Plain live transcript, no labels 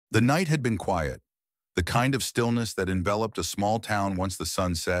The night had been quiet, the kind of stillness that enveloped a small town once the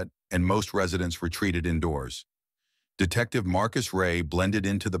sun set and most residents retreated indoors. Detective Marcus Ray blended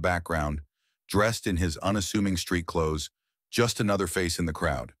into the background, dressed in his unassuming street clothes, just another face in the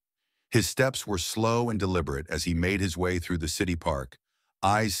crowd. His steps were slow and deliberate as he made his way through the city park,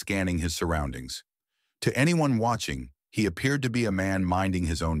 eyes scanning his surroundings. To anyone watching, he appeared to be a man minding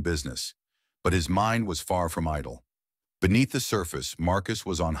his own business, but his mind was far from idle. Beneath the surface, Marcus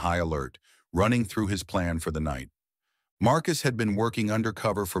was on high alert, running through his plan for the night. Marcus had been working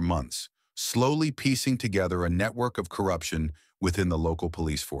undercover for months, slowly piecing together a network of corruption within the local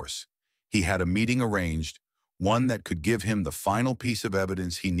police force. He had a meeting arranged, one that could give him the final piece of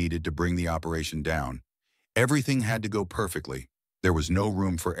evidence he needed to bring the operation down. Everything had to go perfectly. There was no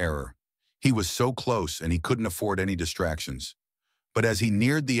room for error. He was so close and he couldn't afford any distractions. But as he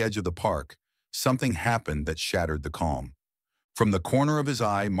neared the edge of the park, something happened that shattered the calm. From the corner of his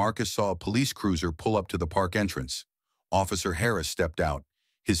eye, Marcus saw a police cruiser pull up to the park entrance. Officer Harris stepped out,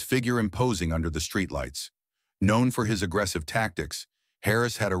 his figure imposing under the streetlights. Known for his aggressive tactics,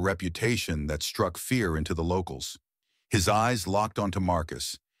 Harris had a reputation that struck fear into the locals. His eyes locked onto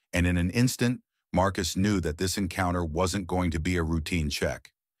Marcus, and in an instant, Marcus knew that this encounter wasn't going to be a routine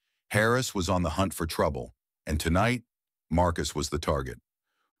check. Harris was on the hunt for trouble, and tonight, Marcus was the target.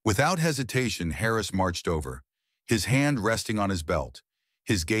 Without hesitation, Harris marched over, his hand resting on his belt,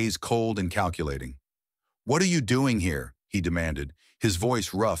 his gaze cold and calculating. "What are you doing here?" he demanded, his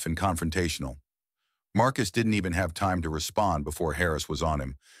voice rough and confrontational. Marcus didn't even have time to respond before Harris was on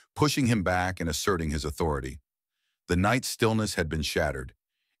him, pushing him back and asserting his authority. The night's stillness had been shattered,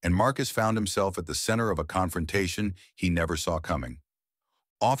 and Marcus found himself at the center of a confrontation he never saw coming.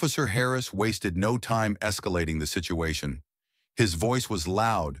 Officer Harris wasted no time escalating the situation. His voice was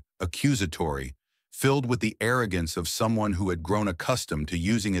loud, accusatory, filled with the arrogance of someone who had grown accustomed to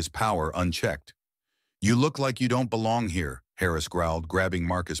using his power unchecked. "You look like you don't belong here," Harris growled, grabbing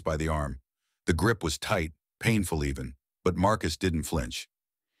Marcus by the arm. The grip was tight, painful even, but Marcus didn't flinch.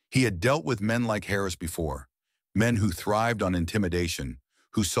 He had dealt with men like Harris before, men who thrived on intimidation,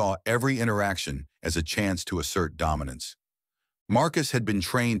 who saw every interaction as a chance to assert dominance. Marcus had been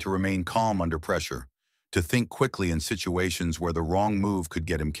trained to remain calm under pressure, to think quickly in situations where the wrong move could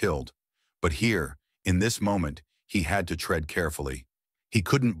get him killed. But here, in this moment, he had to tread carefully. He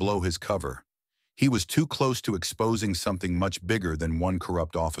couldn't blow his cover. He was too close to exposing something much bigger than one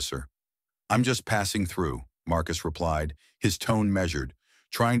corrupt officer. "I'm just passing through," Marcus replied, his tone measured,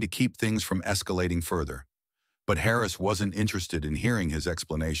 trying to keep things from escalating further. But Harris wasn't interested in hearing his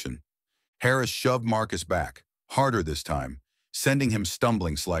explanation. Harris shoved Marcus back, harder this time, sending him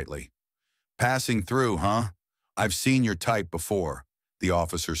stumbling slightly. "Passing through, huh? I've seen your type before," the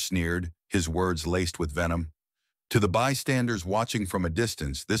officer sneered, his words laced with venom. To the bystanders watching from a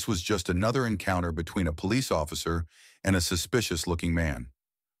distance, this was just another encounter between a police officer and a suspicious-looking man.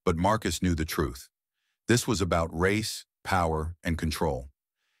 But Marcus knew the truth. This was about race, power, and control.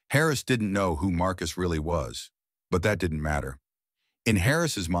 Harris didn't know who Marcus really was, but that didn't matter. In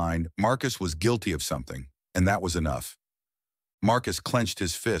Harris's mind, Marcus was guilty of something, and that was enough. Marcus clenched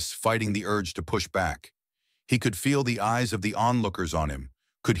his fists, fighting the urge to push back. He could feel the eyes of the onlookers on him,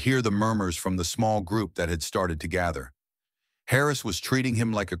 could hear the murmurs from the small group that had started to gather. Harris was treating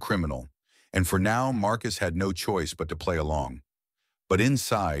him like a criminal, and for now Marcus had no choice but to play along. But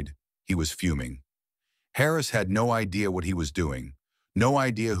inside, he was fuming. Harris had no idea what he was doing, no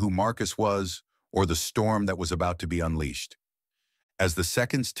idea who Marcus was or the storm that was about to be unleashed. As the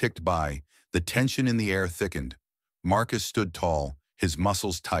seconds ticked by, the tension in the air thickened. Marcus stood tall, his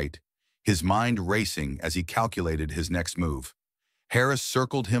muscles tight, his mind racing as he calculated his next move. Harris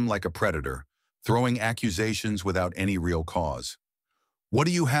circled him like a predator, throwing accusations without any real cause. "What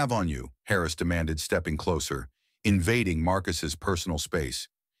do you have on you?" Harris demanded, stepping closer, invading Marcus's personal space.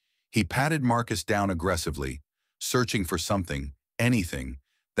 He patted Marcus down aggressively, searching for something, anything,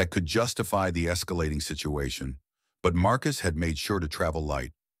 that could justify the escalating situation. But Marcus had made sure to travel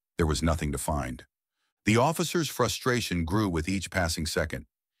light. There was nothing to find. The officer's frustration grew with each passing second.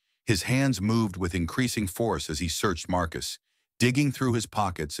 His hands moved with increasing force as he searched Marcus, digging through his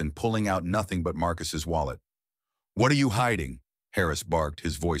pockets and pulling out nothing but Marcus's wallet. "What are you hiding?" Harris barked,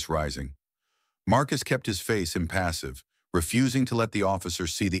 his voice rising. Marcus kept his face impassive, refusing to let the officer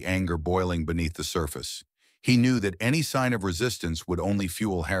see the anger boiling beneath the surface. He knew that any sign of resistance would only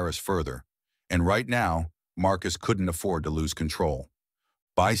fuel Harris further, and right now, Marcus couldn't afford to lose control.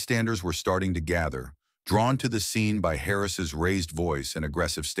 Bystanders were starting to gather, drawn to the scene by Harris's raised voice and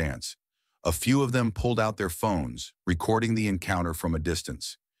aggressive stance. A few of them pulled out their phones, recording the encounter from a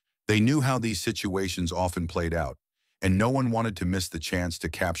distance. They knew how these situations often played out. and no one wanted to miss the chance to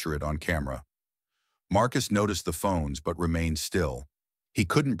capture it on camera. Marcus noticed the phones but remained still. He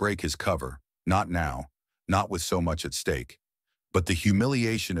couldn't break his cover, not now, not with so much at stake. But the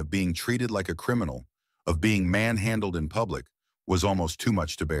humiliation of being treated like a criminal, of being manhandled in public, was almost too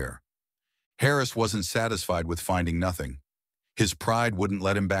much to bear. Harris wasn't satisfied with finding nothing. His pride wouldn't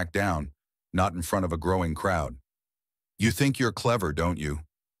let him back down, not in front of a growing crowd. "You think you're clever, don't you?"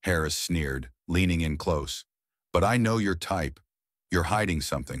 Harris sneered, leaning in close. "But I know your type. You're hiding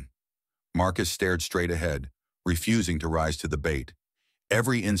something." Marcus stared straight ahead, refusing to rise to the bait.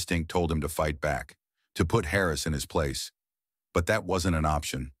 Every instinct told him to fight back, to put Harris in his place. But that wasn't an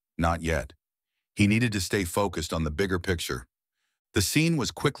option, not yet. He needed to stay focused on the bigger picture. The scene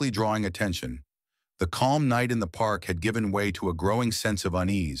was quickly drawing attention. The calm night in the park had given way to a growing sense of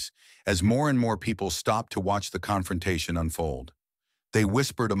unease as more and more people stopped to watch the confrontation unfold. They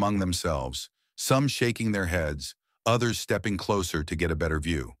whispered among themselves, some shaking their heads, others stepping closer to get a better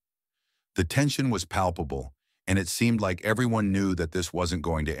view. The tension was palpable, and it seemed like everyone knew that this wasn't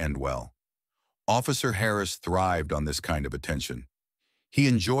going to end well. Officer Harris thrived on this kind of attention. He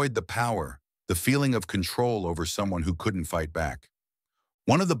enjoyed the power, the feeling of control over someone who couldn't fight back.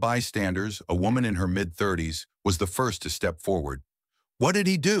 One of the bystanders, a woman in her mid-30s, was the first to step forward. "What did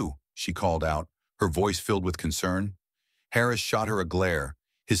he do?" she called out, her voice filled with concern. Harris shot her a glare,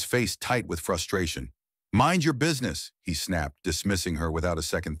 his face tight with frustration. "Mind your business," he snapped, dismissing her without a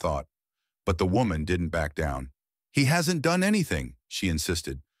second thought. But the woman didn't back down. "He hasn't done anything," she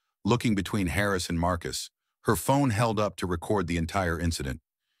insisted, looking between Harris and Marcus, her phone held up to record the entire incident.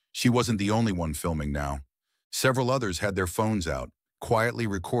 She wasn't the only one filming now. Several others had their phones out, quietly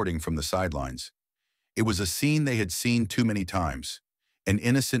recording from the sidelines. It was a scene they had seen too many times, an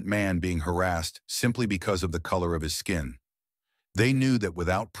innocent man being harassed simply because of the color of his skin. They knew that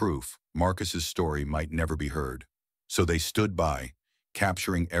without proof, Marcus's story might never be heard. So they stood by,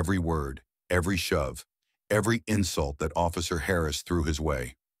 capturing every word, every shove, every insult that Officer Harris threw his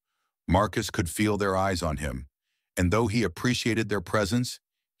way. Marcus could feel their eyes on him, and though he appreciated their presence,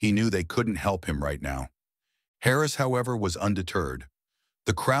 he knew they couldn't help him right now. Harris, however, was undeterred.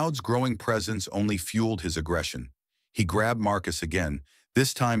 The crowd's growing presence only fueled his aggression. He grabbed Marcus again,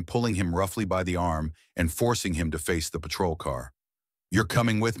 this time pulling him roughly by the arm and forcing him to face the patrol car. "You're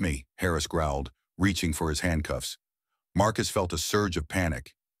coming with me," Harris growled, reaching for his handcuffs. Marcus felt a surge of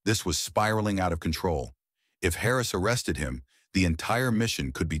panic. This was spiraling out of control. If Harris arrested him, the entire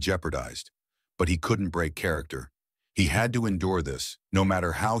mission could be jeopardized. But he couldn't break character. He had to endure this, no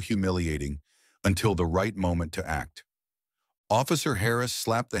matter how humiliating, until the right moment to act. Officer Harris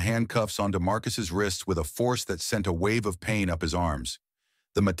slapped the handcuffs onto Marcus's wrists with a force that sent a wave of pain up his arms.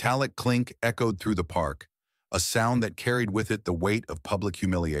 The metallic clink echoed through the park, a sound that carried with it the weight of public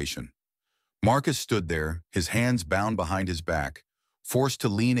humiliation. Marcus stood there, his hands bound behind his back, forced to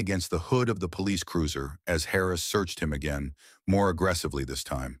lean against the hood of the police cruiser as Harris searched him again, more aggressively this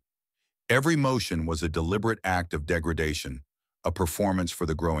time. Every motion was a deliberate act of degradation, a performance for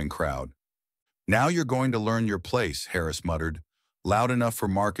the growing crowd. "Now you're going to learn your place," Harris muttered, loud enough for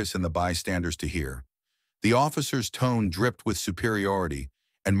Marcus and the bystanders to hear. The officer's tone dripped with superiority,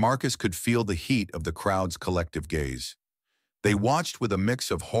 and Marcus could feel the heat of the crowd's collective gaze. They watched with a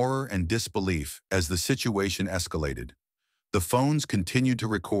mix of horror and disbelief as the situation escalated. The phones continued to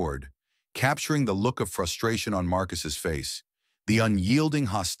record, capturing the look of frustration on Marcus's face, the unyielding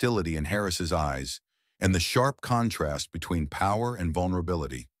hostility in Harris's eyes, and the sharp contrast between power and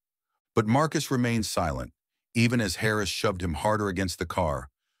vulnerability. But Marcus remained silent, even as Harris shoved him harder against the car,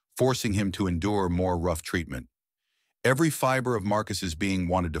 forcing him to endure more rough treatment. Every fiber of Marcus's being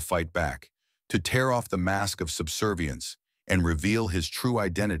wanted to fight back, to tear off the mask of subservience and reveal his true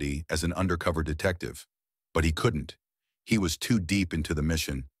identity as an undercover detective. But he couldn't. He was too deep into the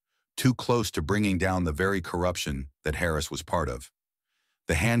mission, too close to bringing down the very corruption that Harris was part of.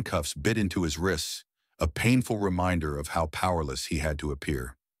 The handcuffs bit into his wrists, a painful reminder of how powerless he had to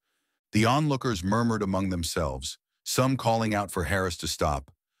appear. The onlookers murmured among themselves, some calling out for Harris to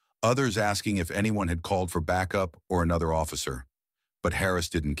stop, others asking if anyone had called for backup or another officer. But Harris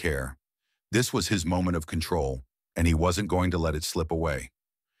didn't care. This was his moment of control, and he wasn't going to let it slip away.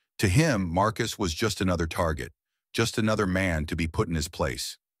 To him, Marcus was just another target, just another man to be put in his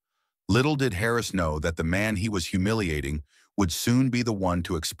place. Little did Harris know that the man he was humiliating would soon be the one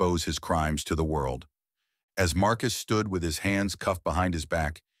to expose his crimes to the world. As Marcus stood with his hands cuffed behind his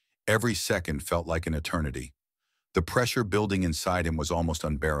back, every second felt like an eternity. The pressure building inside him was almost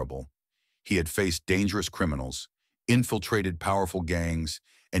unbearable. He had faced dangerous criminals, infiltrated powerful gangs,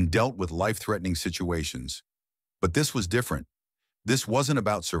 and dealt with life-threatening situations. But this was different. This wasn't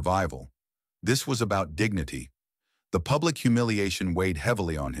about survival. This was about dignity. The public humiliation weighed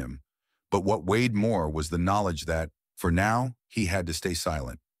heavily on him, but what weighed more was the knowledge that, for now, he had to stay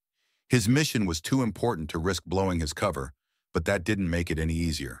silent. His mission was too important to risk blowing his cover, but that didn't make it any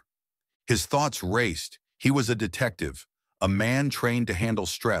easier. His thoughts raced. He was a detective, a man trained to handle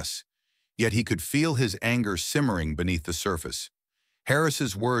stress, yet he could feel his anger simmering beneath the surface.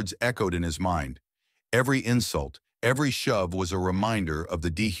 Harris's words echoed in his mind. Every insult, every shove was a reminder of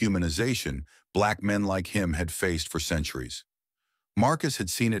the dehumanization black men like him had faced for centuries. Marcus had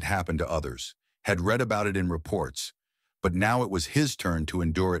seen it happen to others, had read about it in reports, but now it was his turn to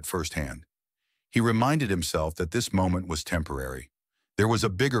endure it firsthand. He reminded himself that this moment was temporary. There was a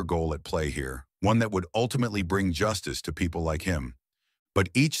bigger goal at play here, one that would ultimately bring justice to people like him. But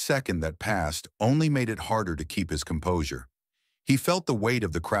each second that passed only made it harder to keep his composure. He felt the weight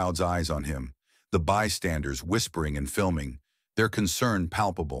of the crowd's eyes on him, the bystanders whispering and filming, their concern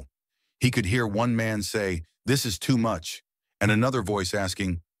palpable. He could hear one man say, "This is too much," and another voice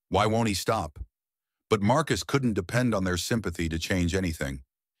asking, "Why won't he stop?" But Marcus couldn't depend on their sympathy to change anything.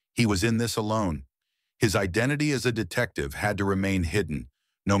 He was in this alone. His identity as a detective had to remain hidden,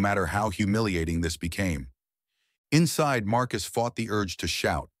 no matter how humiliating this became. Inside, Marcus fought the urge to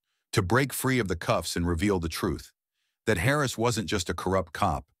shout, to break free of the cuffs and reveal the truth. That Harris wasn't just a corrupt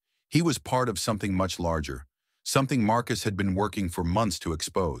cop. He was part of something much larger, something Marcus had been working for months to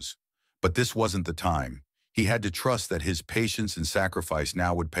expose. But this wasn't the time. He had to trust that his patience and sacrifice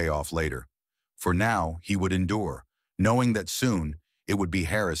now would pay off later. For now, he would endure, knowing that soon it would be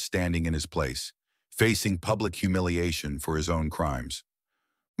Harris standing in his place, facing public humiliation for his own crimes.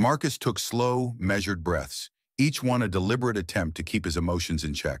 Marcus took slow, measured breaths, each one a deliberate attempt to keep his emotions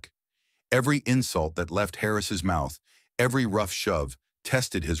in check. Every insult that left Harris's mouth, every rough shove,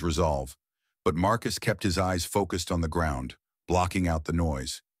 tested his resolve. But Marcus kept his eyes focused on the ground, blocking out the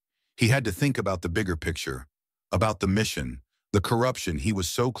noise. He had to think about the bigger picture, about the mission, the corruption he was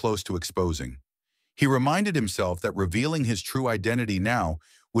so close to exposing. He reminded himself that revealing his true identity now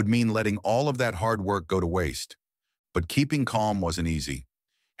would mean letting all of that hard work go to waste. But keeping calm wasn't easy.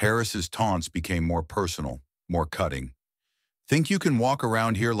 Harris's taunts became more personal, more cutting. "Think you can walk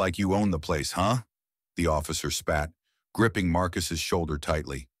around here like you own the place, huh?" The officer spat, gripping Marcus's shoulder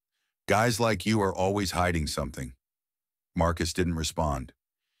tightly. "Guys like you are always hiding something." Marcus didn't respond.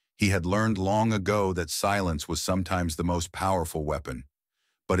 He had learned long ago that silence was sometimes the most powerful weapon.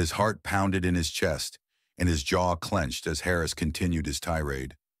 But his heart pounded in his chest, and his jaw clenched as Harris continued his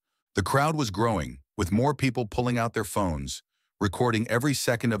tirade. The crowd was growing, with more people pulling out their phones, recording every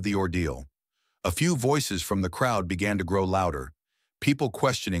second of the ordeal. A few voices from the crowd began to grow louder, people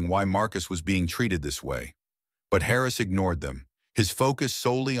questioning why Marcus was being treated this way. But Harris ignored them, his focus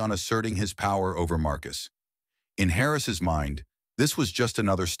solely on asserting his power over Marcus. In Harris's mind, this was just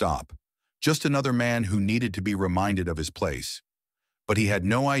another stop, just another man who needed to be reminded of his place. But he had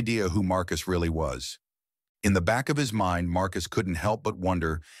no idea who Marcus really was. In the back of his mind, Marcus couldn't help but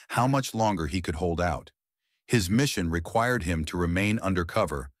wonder how much longer he could hold out. His mission required him to remain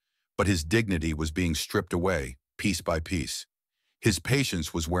undercover, but his dignity was being stripped away, piece by piece. His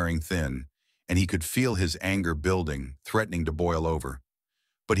patience was wearing thin, and he could feel his anger building, threatening to boil over.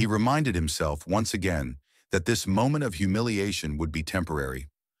 But he reminded himself once again that this moment of humiliation would be temporary.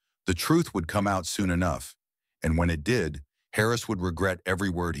 The truth would come out soon enough, and when it did, Harris would regret every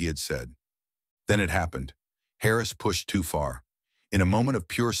word he had said. Then it happened. Harris pushed too far. In a moment of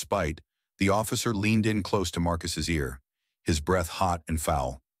pure spite, the officer leaned in close to Marcus's ear, his breath hot and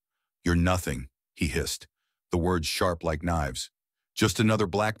foul. "You're nothing," he hissed, the words sharp like knives. "Just another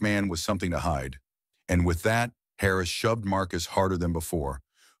black man with something to hide." And with that, Harris shoved Marcus harder than before,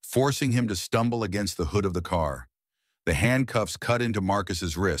 forcing him to stumble against the hood of the car. The handcuffs cut into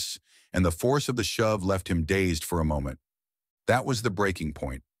Marcus's wrists, and the force of the shove left him dazed for a moment. That was the breaking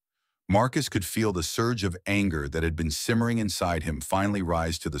point. Marcus could feel the surge of anger that had been simmering inside him finally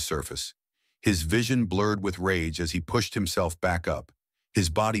rise to the surface. His vision blurred with rage as he pushed himself back up, his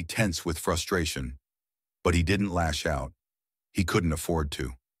body tense with frustration. But he didn't lash out. He couldn't afford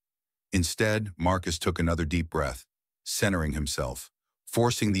to. Instead, Marcus took another deep breath, centering himself,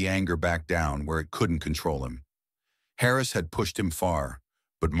 forcing the anger back down where it couldn't control him. Harris had pushed him far,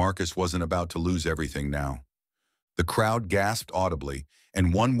 but Marcus wasn't about to lose everything now. The crowd gasped audibly,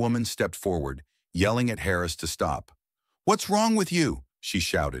 and one woman stepped forward, yelling at Harris to stop. "What's wrong with you?" she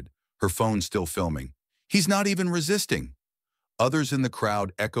shouted, her phone still filming. "He's not even resisting." Others in the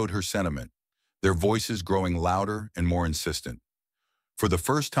crowd echoed her sentiment, their voices growing louder and more insistent. For the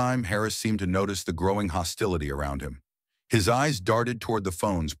first time, Harris seemed to notice the growing hostility around him. His eyes darted toward the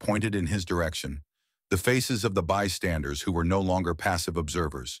phones pointed in his direction, the faces of the bystanders who were no longer passive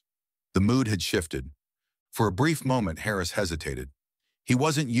observers. The mood had shifted. For a brief moment, Harris hesitated. He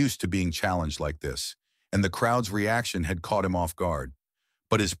wasn't used to being challenged like this, and the crowd's reaction had caught him off guard.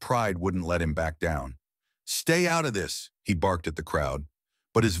 But his pride wouldn't let him back down. "Stay out of this," he barked at the crowd,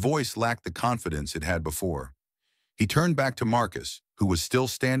 but his voice lacked the confidence it had before. He turned back to Marcus, who was still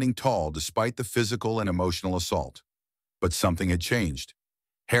standing tall despite the physical and emotional assault. But something had changed.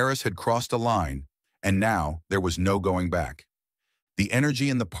 Harris had crossed a line, and now there was no going back. The energy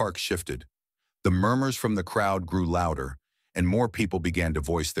in the park shifted. The murmurs from the crowd grew louder, and more people began to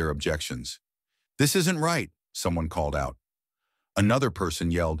voice their objections. "This isn't right," someone called out. Another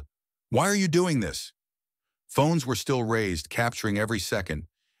person yelled, "Why are you doing this?" Phones were still raised, capturing every second,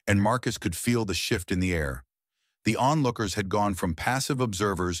 and Marcus could feel the shift in the air. The onlookers had gone from passive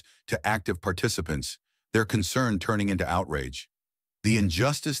observers to active participants, their concern turning into outrage. The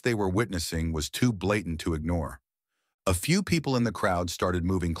injustice they were witnessing was too blatant to ignore. A few people in the crowd started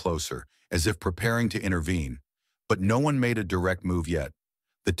moving closer, as if preparing to intervene, but no one made a direct move yet.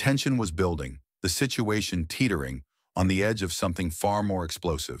 The tension was building, the situation teetering, on the edge of something far more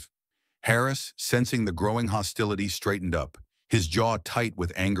explosive. Harris, sensing the growing hostility, straightened up, his jaw tight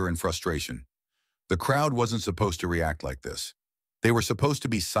with anger and frustration. The crowd wasn't supposed to react like this. They were supposed to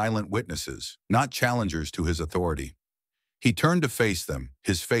be silent witnesses, not challengers to his authority. He turned to face them,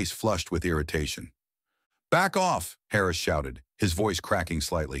 his face flushed with irritation. "Back off," Harris shouted, his voice cracking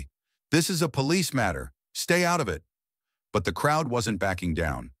slightly. "This is a police matter. Stay out of it." But the crowd wasn't backing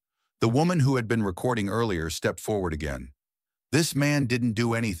down. The woman who had been recording earlier stepped forward again. "This man didn't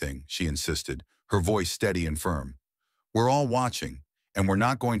do anything," she insisted, her voice steady and firm. "We're all watching, and we're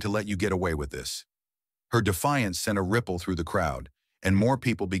not going to let you get away with this." Her defiance sent a ripple through the crowd, and more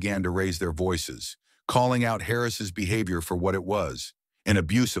people began to raise their voices, calling out Harris's behavior for what it was, an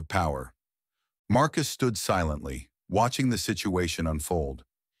abuse of power. Marcus stood silently, watching the situation unfold.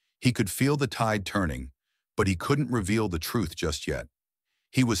 He could feel the tide turning, but he couldn't reveal the truth just yet.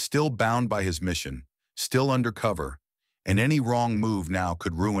 He was still bound by his mission, still undercover, and any wrong move now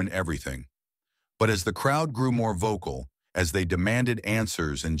could ruin everything. But as the crowd grew more vocal, as they demanded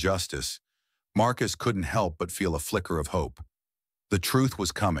answers and justice, Marcus couldn't help but feel a flicker of hope. The truth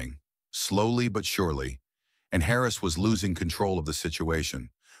was coming, slowly but surely, and Harris was losing control of the situation.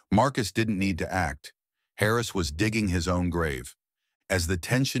 Marcus didn't need to act. Harris was digging his own grave. As the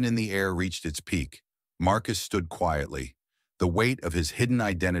tension in the air reached its peak, Marcus stood quietly, the weight of his hidden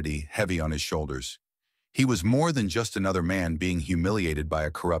identity heavy on his shoulders. He was more than just another man being humiliated by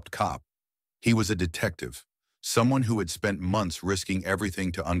a corrupt cop. He was a detective, someone who had spent months risking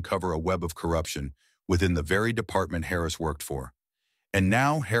everything to uncover a web of corruption within the very department Harris worked for. And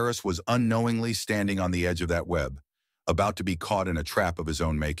now Harris was unknowingly standing on the edge of that web, about to be caught in a trap of his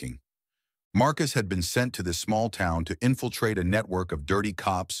own making. Marcus had been sent to this small town to infiltrate a network of dirty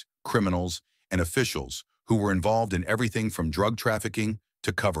cops, criminals, and officials who were involved in everything from drug trafficking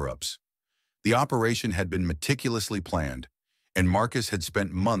to cover-ups. The operation had been meticulously planned, and Marcus had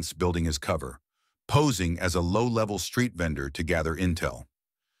spent months building his cover, posing as a low-level street vendor to gather intel.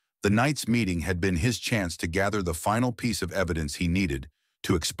 The night's meeting had been his chance to gather the final piece of evidence he needed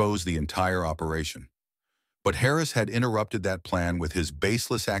to expose the entire operation. But Harris had interrupted that plan with his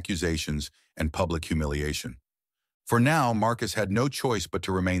baseless accusations and public humiliation. For now, Marcus had no choice but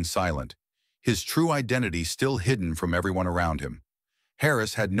to remain silent, his true identity still hidden from everyone around him.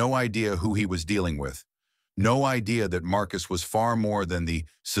 Harris had no idea who he was dealing with, no idea that Marcus was far more than the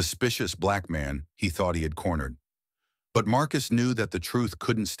suspicious black man he thought he had cornered. But Marcus knew that the truth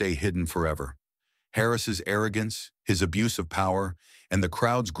couldn't stay hidden forever. Harris's arrogance, his abuse of power, and the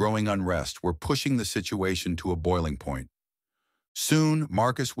crowd's growing unrest were pushing the situation to a boiling point. Soon,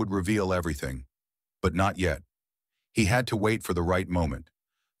 Marcus would reveal everything, but not yet. He had to wait for the right moment,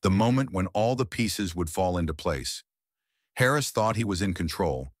 the moment when all the pieces would fall into place. Harris thought he was in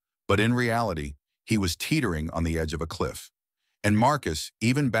control, but in reality, he was teetering on the edge of a cliff. And Marcus,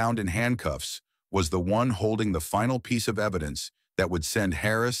 even bound in handcuffs, was the one holding the final piece of evidence that would send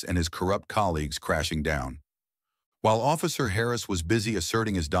Harris and his corrupt colleagues crashing down. While Officer Harris was busy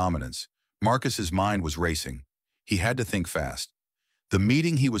asserting his dominance, Marcus's mind was racing. He had to think fast. The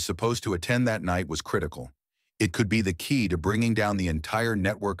meeting he was supposed to attend that night was critical. It could be the key to bringing down the entire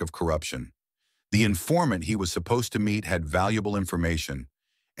network of corruption. The informant he was supposed to meet had valuable information,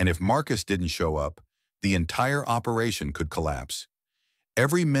 and if Marcus didn't show up, the entire operation could collapse.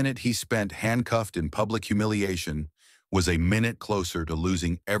 Every minute he spent handcuffed in public humiliation was a minute closer to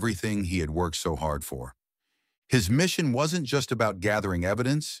losing everything he had worked so hard for. His mission wasn't just about gathering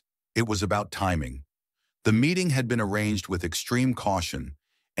evidence, it was about timing. The meeting had been arranged with extreme caution,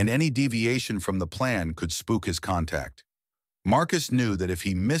 and any deviation from the plan could spook his contact. Marcus knew that if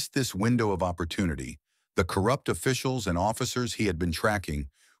he missed this window of opportunity, The corrupt officials and officers he had been tracking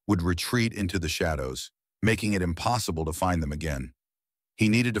would retreat into the shadows, making it impossible to find them again. He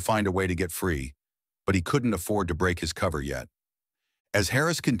needed to find a way to get free, but he couldn't afford to break his cover yet. As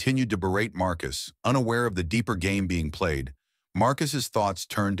Harris continued to berate Marcus, unaware of the deeper game being played, Marcus's thoughts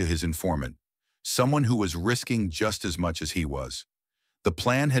turned to his informant, someone who was risking just as much as he was. The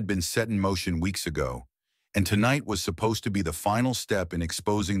plan had been set in motion weeks ago, and tonight was supposed to be the final step in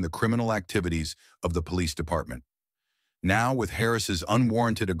exposing the criminal activities of the police department. Now, with Harris's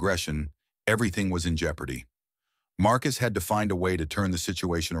unwarranted aggression, everything was in jeopardy. Marcus had to find a way to turn the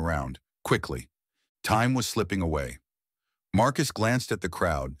situation around, quickly. Time was slipping away. Marcus glanced at the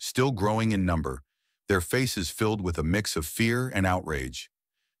crowd, still growing in number, their faces filled with a mix of fear and outrage.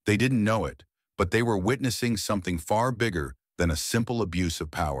 They didn't know it, but they were witnessing something far bigger than a simple abuse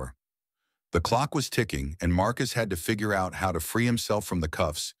of power. The clock was ticking, and Marcus had to figure out how to free himself from the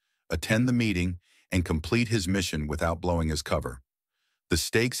cuffs, attend the meeting, and complete his mission without blowing his cover. The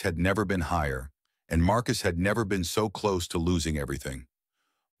stakes had never been higher, and Marcus had never been so close to losing everything.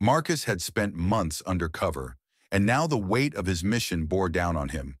 Marcus had spent months undercover, and now the weight of his mission bore down on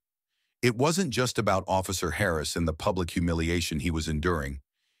him. It wasn't just about Officer Harris and the public humiliation he was enduring.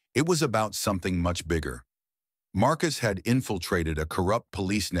 It was about something much bigger. Marcus had infiltrated a corrupt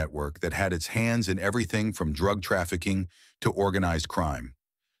police network that had its hands in everything from drug trafficking to organized crime.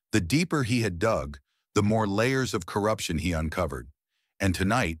 The deeper he had dug, the more layers of corruption he uncovered. And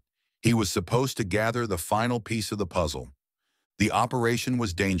tonight, he was supposed to gather the final piece of the puzzle. The operation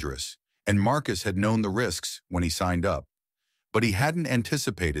was dangerous, and Marcus had known the risks when he signed up. But he hadn't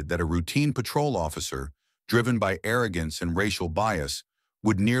anticipated that a routine patrol officer, driven by arrogance and racial bias,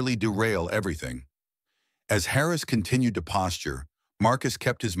 would nearly derail everything. As Harris continued to posture, Marcus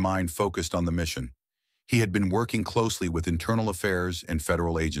kept his mind focused on the mission. He had been working closely with internal affairs and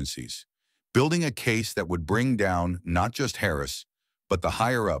federal agencies, building a case that would bring down not just Harris, but the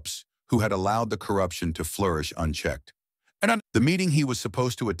higher-ups who had allowed the corruption to flourish unchecked. The meeting he was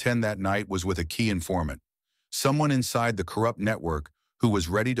supposed to attend that night was with a key informant, someone inside the corrupt network who was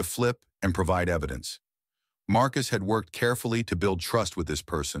ready to flip and provide evidence. Marcus had worked carefully to build trust with this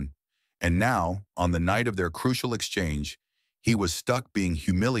person, and now, on the night of their crucial exchange, he was stuck being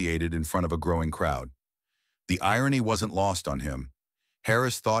humiliated in front of a growing crowd. The irony wasn't lost on him.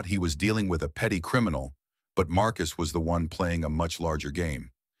 Harris thought he was dealing with a petty criminal, but Marcus was the one playing a much larger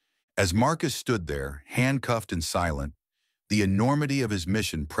game. As Marcus stood there, handcuffed and silent, the enormity of his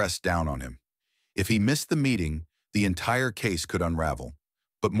mission pressed down on him. If he missed the meeting, the entire case could unravel.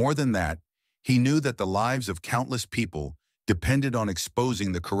 But more than that, he knew that the lives of countless people depended on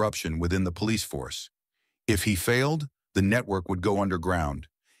exposing the corruption within the police force. If he failed, the network would go underground,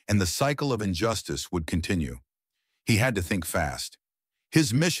 and the cycle of injustice would continue. He had to think fast.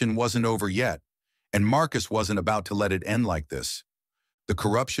 His mission wasn't over yet, and Marcus wasn't about to let it end like this. The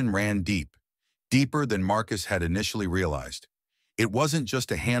corruption ran deep, deeper than Marcus had initially realized. It wasn't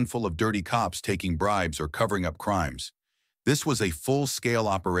just a handful of dirty cops taking bribes or covering up crimes. This was a full-scale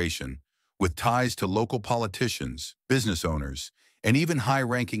operation with ties to local politicians, business owners, and even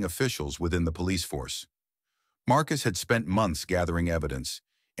high-ranking officials within the police force. Marcus had spent months gathering evidence,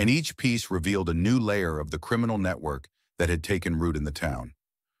 and each piece revealed a new layer of the criminal network that had taken root in the town.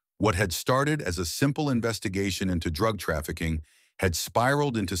 What had started as a simple investigation into drug trafficking had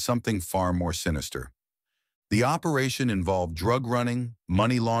spiraled into something far more sinister. The operation involved drug running,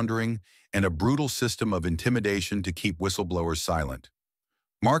 money laundering, and a brutal system of intimidation to keep whistleblowers silent.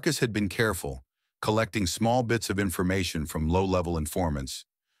 Marcus had been careful, collecting small bits of information from low-level informants,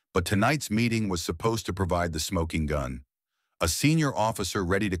 but tonight's meeting was supposed to provide the smoking gun, a senior officer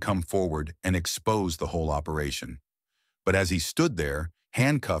ready to come forward and expose the whole operation. But as he stood there,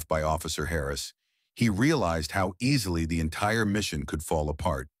 handcuffed by Officer Harris, he realized how easily the entire mission could fall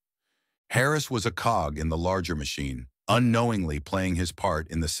apart. Harris was a cog in the larger machine, unknowingly playing his part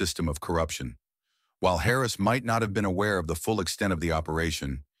in the system of corruption. While Harris might not have been aware of the full extent of the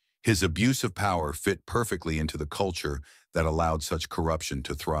operation, his abuse of power fit perfectly into the culture that allowed such corruption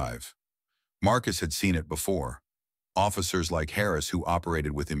to thrive. Marcus had seen it before. Officers like Harris who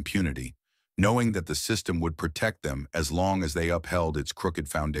operated with impunity, knowing that the system would protect them as long as they upheld its crooked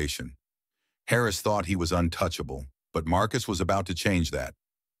foundation. Harris thought he was untouchable, but Marcus was about to change that.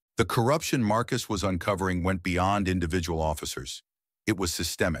 The corruption Marcus was uncovering went beyond individual officers. It was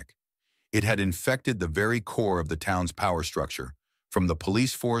systemic. It had infected the very core of the town's power structure, from the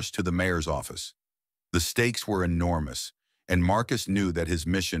police force to the mayor's office. The stakes were enormous, and Marcus knew that his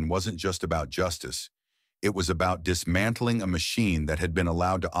mission wasn't just about justice. It was about dismantling a machine that had been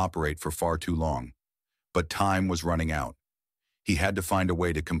allowed to operate for far too long. But time was running out. He had to find a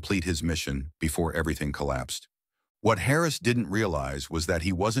way to complete his mission before everything collapsed. What Harris didn't realize was that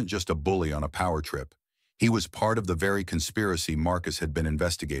he wasn't just a bully on a power trip. He was part of the very conspiracy Marcus had been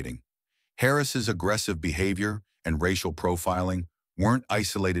investigating. Harris's aggressive behavior and racial profiling weren't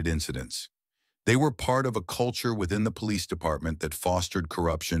isolated incidents. They were part of a culture within the police department that fostered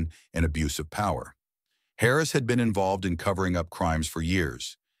corruption and abuse of power. Harris had been involved in covering up crimes for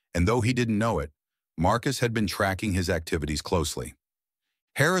years, and though he didn't know it, Marcus had been tracking his activities closely.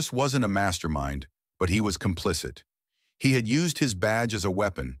 Harris wasn't a mastermind, but he was complicit. He had used his badge as a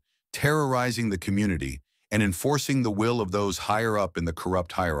weapon, terrorizing the community and enforcing the will of those higher up in the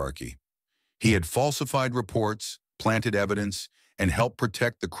corrupt hierarchy. He had falsified reports, planted evidence, and helped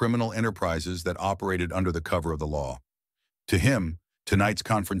protect the criminal enterprises that operated under the cover of the law. To him, tonight's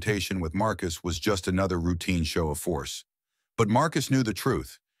confrontation with Marcus was just another routine show of force. But Marcus knew the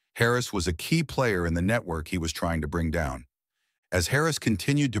truth. Harris was a key player in the network he was trying to bring down. As Harris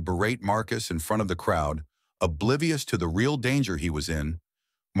continued to berate Marcus in front of the crowd, oblivious to the real danger he was in,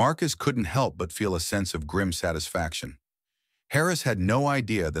 Marcus couldn't help but feel a sense of grim satisfaction. Harris had no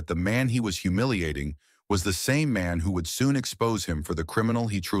idea that the man he was humiliating was the same man who would soon expose him for the criminal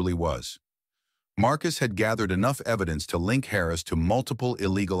he truly was. Marcus had gathered enough evidence to link Harris to multiple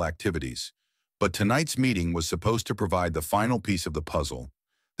illegal activities, but tonight's meeting was supposed to provide the final piece of the puzzle,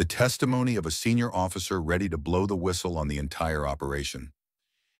 the testimony of a senior officer ready to blow the whistle on the entire operation.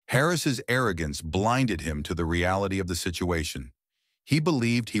 Harris's arrogance blinded him to the reality of the situation. He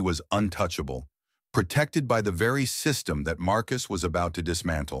believed he was untouchable, protected by the very system that Marcus was about to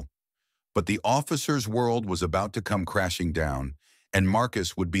dismantle. But the officer's world was about to come crashing down, and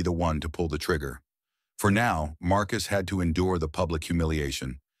Marcus would be the one to pull the trigger. For now, Marcus had to endure the public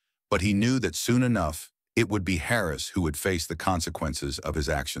humiliation, but he knew that soon enough, it would be Harris who would face the consequences of his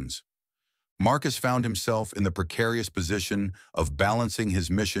actions. Marcus found himself in the precarious position of balancing his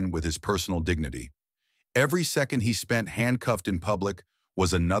mission with his personal dignity. Every second he spent handcuffed in public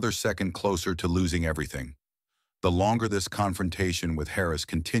was another second closer to losing everything. The longer this confrontation with Harris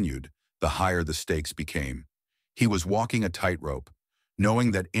continued, the higher the stakes became. He was walking a tightrope,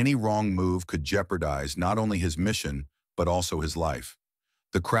 knowing that any wrong move could jeopardize not only his mission, but also his life.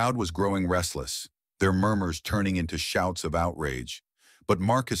 The crowd was growing restless, their murmurs turning into shouts of outrage. But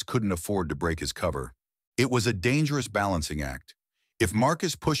Marcus couldn't afford to break his cover. It was a dangerous balancing act. If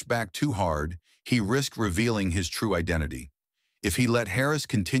Marcus pushed back too hard, he risked revealing his true identity. If he let Harris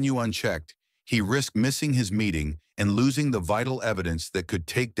continue unchecked, he risked missing his meeting and losing the vital evidence that could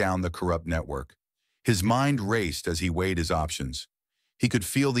take down the corrupt network. His mind raced as he weighed his options. He could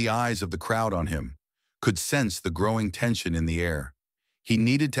feel the eyes of the crowd on him, could sense the growing tension in the air. He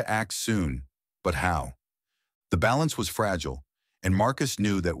needed to act soon, but how? The balance was fragile, and Marcus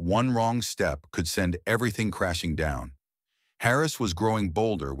knew that one wrong step could send everything crashing down. Harris was growing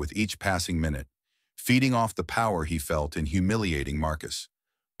bolder with each passing minute, feeding off the power he felt in humiliating Marcus.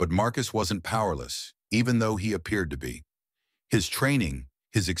 But Marcus wasn't powerless, even though he appeared to be. His training,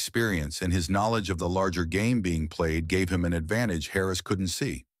 his experience, and his knowledge of the larger game being played gave him an advantage Harris couldn't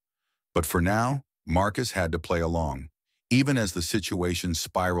see. But for now, Marcus had to play along, even as the situation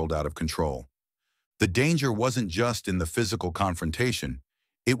spiraled out of control. The danger wasn't just in the physical confrontation,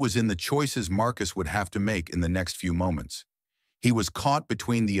 it was in the choices Marcus would have to make in the next few moments. He was caught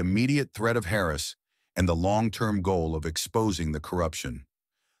between the immediate threat of Harris and the long-term goal of exposing the corruption.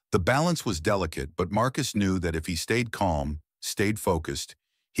 The balance was delicate, but Marcus knew that if he stayed calm, stayed focused,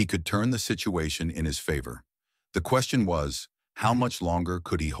 he could turn the situation in his favor. The question was, how much longer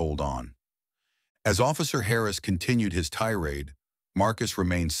could he hold on? As Officer Harris continued his tirade, Marcus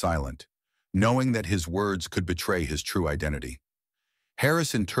remained silent, knowing that his words could betray his true identity.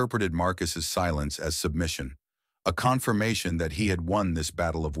 Harris interpreted Marcus's silence as submission, a confirmation that he had won this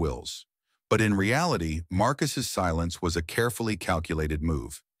battle of wills. But in reality, Marcus's silence was a carefully calculated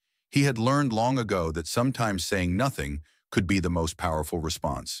move. He had learned long ago that sometimes saying nothing could be the most powerful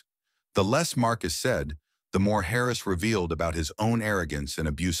response. The less Marcus said, the more Harris revealed about his own arrogance and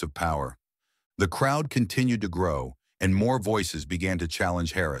abuse of power. The crowd continued to grow, and more voices began to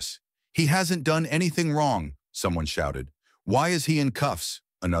challenge Harris. "He hasn't done anything wrong," someone shouted. "Why is he in cuffs?"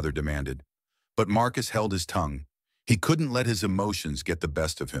 another demanded. But Marcus held his tongue. He couldn't let his emotions get the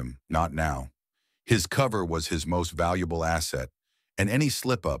best of him, not now. His cover was his most valuable asset, and any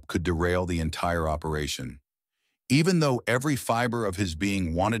slip-up could derail the entire operation. Even though every fiber of his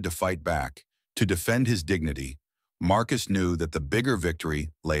being wanted to fight back, to defend his dignity, Marcus knew that the bigger victory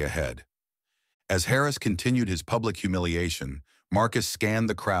lay ahead. As Harris continued his public humiliation, Marcus scanned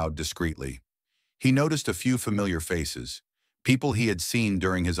the crowd discreetly. He noticed a few familiar faces, people he had seen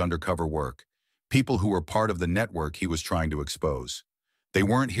during his undercover work, people who were part of the network he was trying to expose. They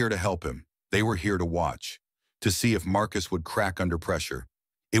weren't here to help him. They were here to watch, to see if Marcus would crack under pressure.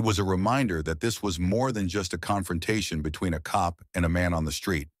 It was a reminder that this was more than just a confrontation between a cop and a man on the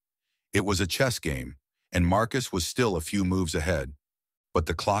street. It was a chess game, and Marcus was still a few moves ahead. But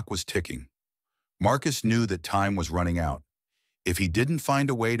the clock was ticking. Marcus knew that time was running out. If he didn't find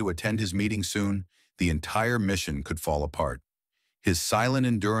a way to attend his meeting soon, the entire mission could fall apart. His silent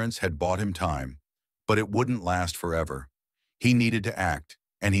endurance had bought him time, but it wouldn't last forever. He needed to act,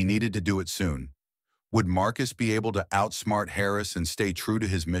 and he needed to do it soon. Would Marcus be able to outsmart Harris and stay true to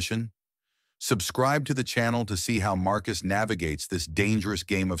his mission? Subscribe to the channel to see how Marcus navigates this dangerous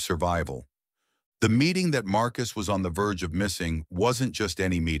game of survival. The meeting that Marcus was on the verge of missing wasn't just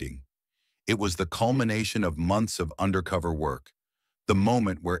any meeting. It was the culmination of months of undercover work, the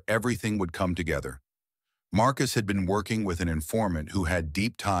moment where everything would come together. Marcus had been working with an informant who had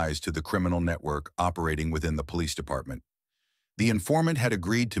deep ties to the criminal network operating within the police department. The informant had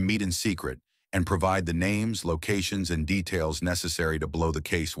agreed to meet in secret and provide the names, locations, and details necessary to blow the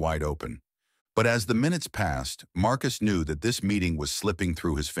case wide open. But as the minutes passed, Marcus knew that this meeting was slipping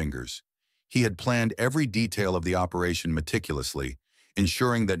through his fingers. He had planned every detail of the operation meticulously,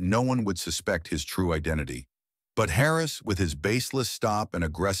 ensuring that no one would suspect his true identity. But Harris, with his baseless stop and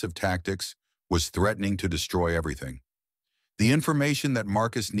aggressive tactics, was threatening to destroy everything. The information that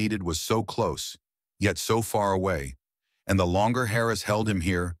Marcus needed was so close, yet so far away, and the longer Harris held him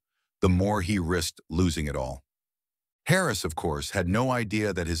here, the more he risked losing it all. Harris, of course, had no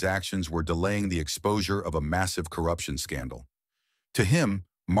idea that his actions were delaying the exposure of a massive corruption scandal. To him,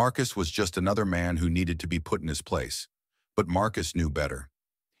 Marcus was just another man who needed to be put in his place. But Marcus knew better.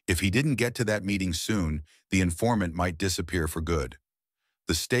 If he didn't get to that meeting soon, the informant might disappear for good.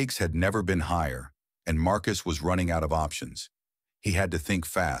 The stakes had never been higher, and Marcus was running out of options. He had to think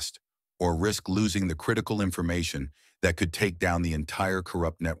fast, or risk losing the critical information that could take down the entire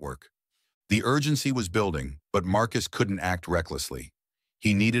corrupt network. The urgency was building, but Marcus couldn't act recklessly.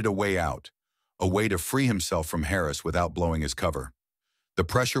 He needed a way out, a way to free himself from Harris without blowing his cover. The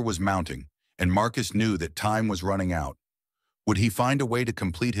pressure was mounting, and Marcus knew that time was running out. Would he find a way to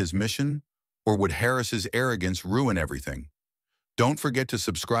complete his mission, or would Harris's arrogance ruin everything? Don't forget to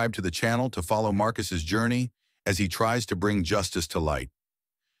subscribe to the channel to follow Marcus's journey as he tries to bring justice to light.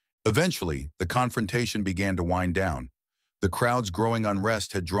 Eventually, the confrontation began to wind down. The crowd's growing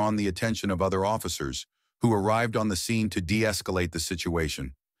unrest had drawn the attention of other officers, who arrived on the scene to de-escalate the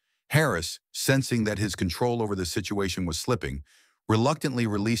situation. Harris, sensing that his control over the situation was slipping, reluctantly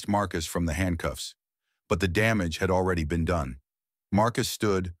released Marcus from the handcuffs. But the damage had already been done. Marcus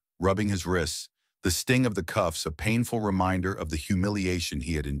stood, rubbing his wrists, the sting of the cuffs a painful reminder of the humiliation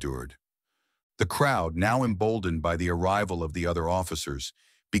he had endured. The crowd, now emboldened by the arrival of the other officers,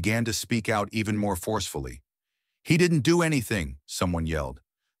 began to speak out even more forcefully. "He didn't do anything," someone yelled.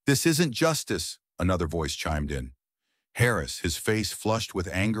 "This isn't justice," another voice chimed in. Harris, his face flushed with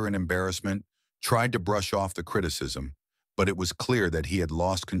anger and embarrassment, tried to brush off the criticism, but it was clear that he had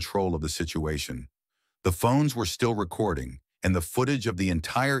lost control of the situation. The phones were still recording, and the footage of the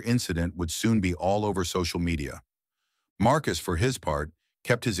entire incident would soon be all over social media. Marcus, for his part,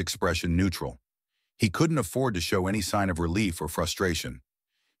 kept his expression neutral. He couldn't afford to show any sign of relief or frustration.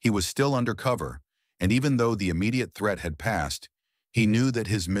 He was still undercover, and even though the immediate threat had passed, he knew that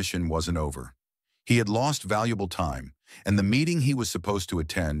his mission wasn't over. He had lost valuable time, and the meeting he was supposed to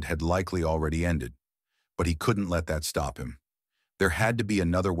attend had likely already ended. But he couldn't let that stop him. There had to be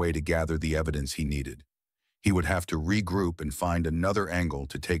another way to gather the evidence he needed. He would have to regroup and find another angle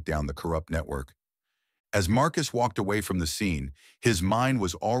to take down the corrupt network. As Marcus walked away from the scene, his mind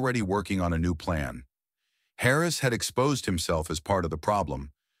was already working on a new plan. Harris had exposed himself as part of the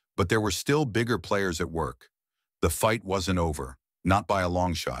problem, but there were still bigger players at work. The fight wasn't over, not by a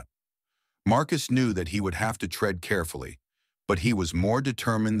long shot. Marcus knew that he would have to tread carefully, but he was more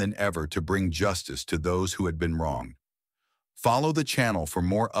determined than ever to bring justice to those who had been wronged. Follow the channel for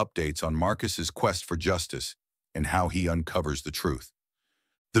more updates on Marcus's quest for justice and how he uncovers the truth.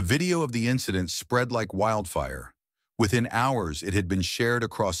 The video of the incident spread like wildfire. Within hours, it had been shared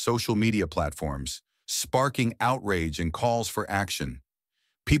across social media platforms, sparking outrage and calls for action.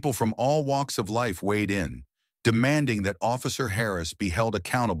 People from all walks of life weighed in, demanding that Officer Harris be held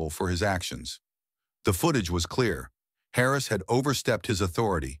accountable for his actions. The footage was clear. Harris had overstepped his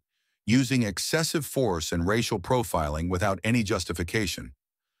authority, using excessive force and racial profiling without any justification.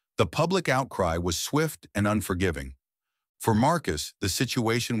 The public outcry was swift and unforgiving. For Marcus, the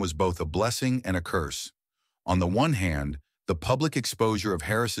situation was both a blessing and a curse. On the one hand, the public exposure of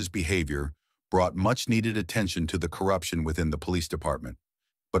Harris's behavior brought much-needed attention to the corruption within the police department.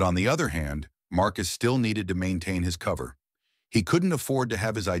 But on the other hand, Marcus still needed to maintain his cover. He couldn't afford to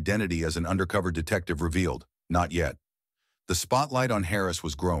have his identity as an undercover detective revealed, not yet. The spotlight on Harris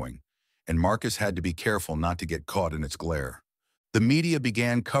was growing, and Marcus had to be careful not to get caught in its glare. The media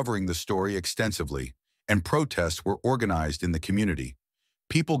began covering the story extensively, and protests were organized in the community.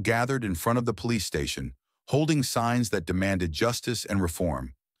 People gathered in front of the police station, holding signs that demanded justice and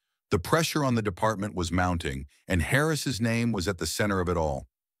reform. The pressure on the department was mounting, and Harris's name was at the center of it all.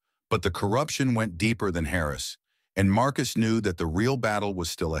 But the corruption went deeper than Harris, and Marcus knew that the real battle was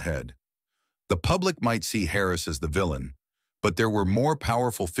still ahead. The public might see Harris as the villain, but there were more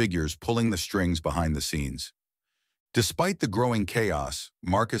powerful figures pulling the strings behind the scenes. Despite the growing chaos,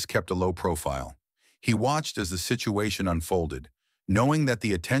 Marcus kept a low profile. He watched as the situation unfolded, knowing that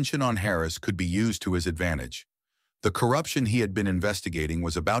the attention on Harris could be used to his advantage. The corruption he had been investigating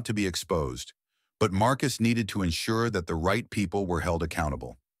was about to be exposed, but Marcus needed to ensure that the right people were held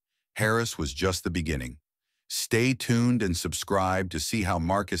accountable. Harris was just the beginning. Stay tuned and subscribe to see how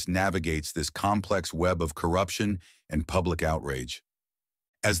Marcus navigates this complex web of corruption and public outrage.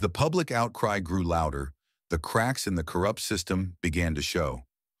 As the public outcry grew louder, the cracks in the corrupt system began to show.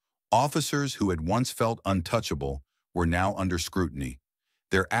 Officers who had once felt untouchable were now under scrutiny,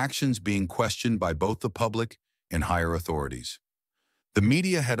 their actions being questioned by both the public and higher authorities. The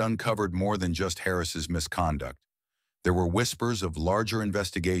media had uncovered more than just Harris's misconduct. There were whispers of larger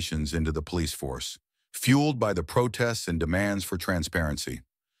investigations into the police force, fueled by the protests and demands for transparency.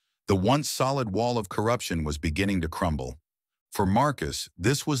 The once solid wall of corruption was beginning to crumble. For Marcus,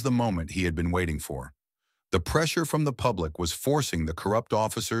 this was the moment he had been waiting for. The pressure from the public was forcing the corrupt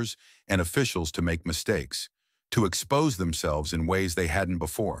officers and officials to make mistakes, to expose themselves in ways they hadn't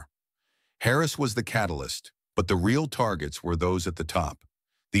before. Harris was the catalyst, but the real targets were those at the top,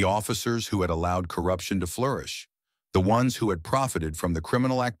 the officers who had allowed corruption to flourish, the ones who had profited from the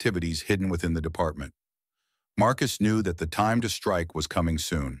criminal activities hidden within the department. Marcus knew that the time to strike was coming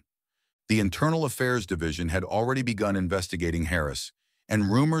soon. The Internal Affairs Division had already begun investigating Harris,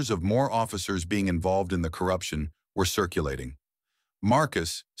 and rumors of more officers being involved in the corruption were circulating.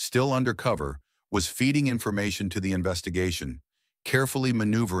 Marcus, still undercover, was feeding information to the investigation, carefully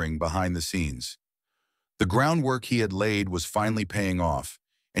maneuvering behind the scenes. The groundwork he had laid was finally paying off,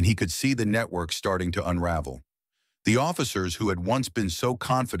 and he could see the network starting to unravel. The officers who had once been so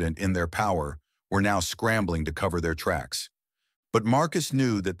confident in their power were now scrambling to cover their tracks. But Marcus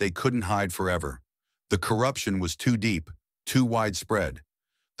knew that they couldn't hide forever. The corruption was too deep, too widespread.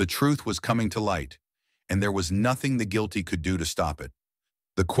 The truth was coming to light, and there was nothing the guilty could do to stop it.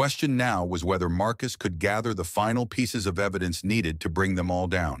 The question now was whether Marcus could gather the final pieces of evidence needed to bring them all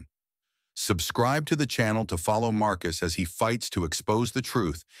down. Subscribe to the channel to follow Marcus as he fights to expose the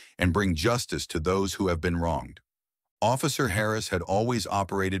truth and bring justice to those who have been wronged. Officer Harris had always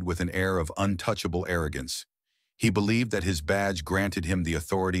operated with an air of untouchable arrogance. He believed that his badge granted him the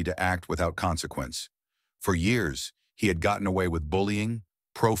authority to act without consequence. For years, he had gotten away with bullying,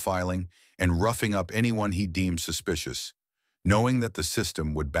 profiling, and roughing up anyone he deemed suspicious, knowing that the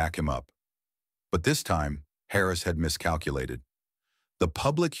system would back him up. But this time, Harris had miscalculated. The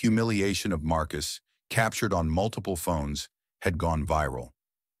public humiliation of Marcus, captured on multiple phones, had gone viral.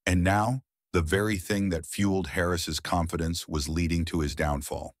 And now, the very thing that fueled Harris's confidence was leading to his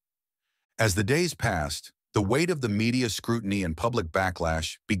downfall. As the days passed, the weight of the media scrutiny and public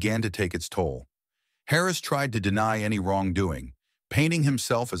backlash began to take its toll. Harris tried to deny any wrongdoing, painting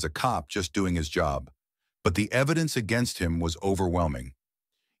himself as a cop just doing his job. But the evidence against him was overwhelming.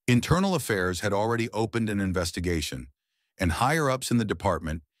 Internal Affairs had already opened an investigation, and higher-ups in the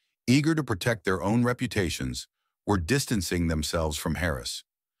department, eager to protect their own reputations, were distancing themselves from Harris.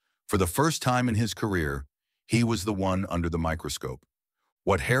 For the first time in his career, he was the one under the microscope.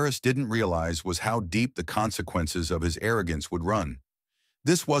 What Harris didn't realize was how deep the consequences of his arrogance would run.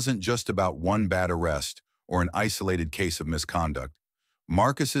 This wasn't just about one bad arrest or an isolated case of misconduct.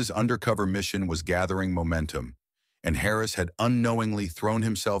 Marcus's undercover mission was gathering momentum, and Harris had unknowingly thrown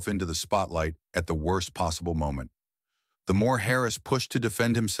himself into the spotlight at the worst possible moment. The more Harris pushed to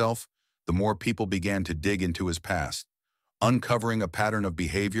defend himself, the more people began to dig into his past, uncovering a pattern of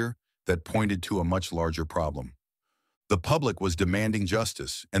behavior that pointed to a much larger problem. The public was demanding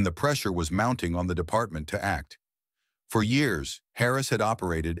justice, and the pressure was mounting on the department to act. For years, Harris had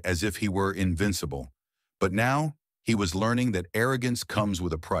operated as if he were invincible, but now he was learning that arrogance comes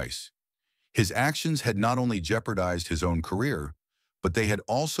with a price. His actions had not only jeopardized his own career, but they had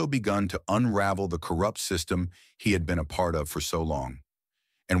also begun to unravel the corrupt system he had been a part of for so long.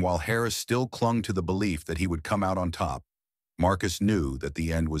 And while Harris still clung to the belief that he would come out on top, Marcus knew that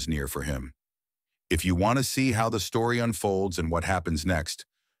the end was near for him. If you want to see how the story unfolds and what happens next,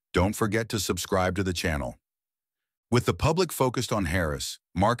 Don't forget to subscribe to the channel. With the public focused on Harris,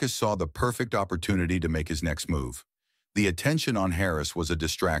 Marcus saw the perfect opportunity to make his next move. The attention on Harris was a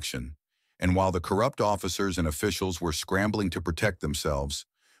distraction, and while the corrupt officers and officials were scrambling to protect themselves,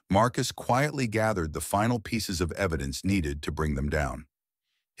 Marcus quietly gathered the final pieces of evidence needed to bring them down.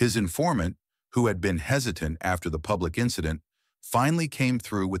 His informant, who had been hesitant after the public incident, finally came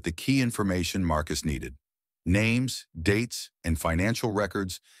through with the key information Marcus needed: names, dates, and financial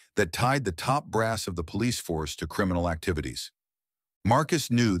records that tied the top brass of the police force to criminal activities. Marcus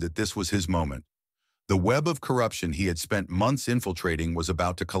knew that this was his moment. The web of corruption he had spent months infiltrating was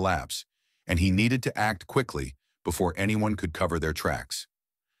about to collapse, and he needed to act quickly before anyone could cover their tracks.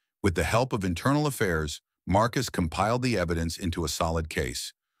 With the help of internal affairs, Marcus compiled the evidence into a solid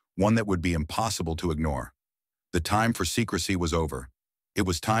case, one that would be impossible to ignore. The time for secrecy was over. It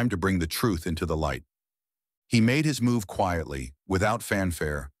was time to bring the truth into the light. He made his move quietly, without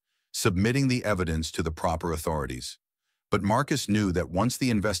fanfare, submitting the evidence to the proper authorities. But Marcus knew that once the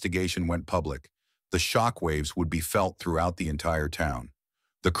investigation went public, the shockwaves would be felt throughout the entire town.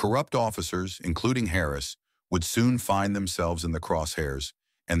 The corrupt officers, including Harris, would soon find themselves in the crosshairs,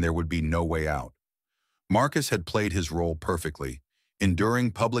 and there would be no way out. Marcus had played his role perfectly,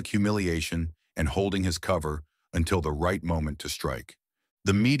 enduring public humiliation and holding his cover until the right moment to strike.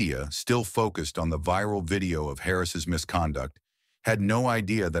 The media, still focused on the viral video of Harris's misconduct, had no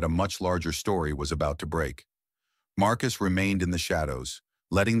idea that a much larger story was about to break. Marcus remained in the shadows,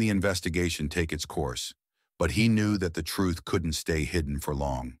 letting the investigation take its course, but he knew that the truth couldn't stay hidden for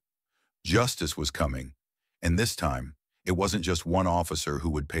long. Justice was coming, and this time, it wasn't just one officer who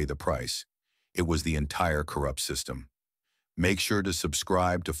would pay the price. It was the entire corrupt system. Make sure to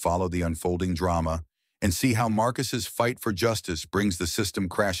subscribe to follow the unfolding drama and see how Marcus's fight for justice brings the system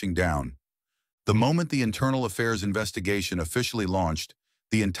crashing down. The moment the internal affairs investigation officially launched,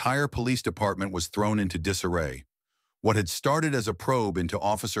 the entire police department was thrown into disarray. What had started as a probe into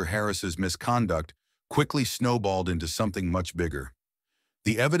Officer Harris's misconduct quickly snowballed into something much bigger.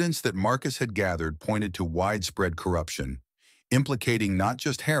 The evidence that Marcus had gathered pointed to widespread corruption, implicating not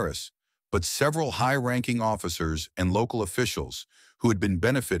just Harris, but several high-ranking officers and local officials who had been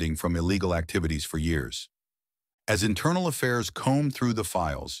benefiting from illegal activities for years. As internal affairs combed through the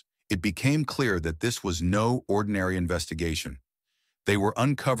files, it became clear that this was no ordinary investigation. They were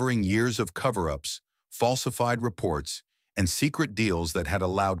uncovering years of cover-ups, falsified reports, and secret deals that had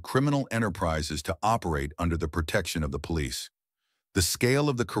allowed criminal enterprises to operate under the protection of the police. The scale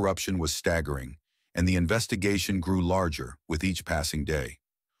of the corruption was staggering, and the investigation grew larger with each passing day.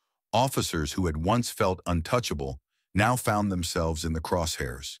 Officers who had once felt untouchable now found themselves in the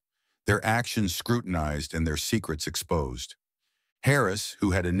crosshairs, their actions scrutinized and their secrets exposed. Harris,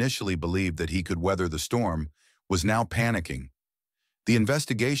 who had initially believed that he could weather the storm, was now panicking. The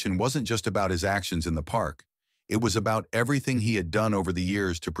investigation wasn't just about his actions in the park. It was about everything he had done over the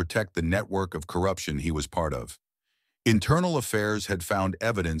years to protect the network of corruption he was part of. Internal affairs had found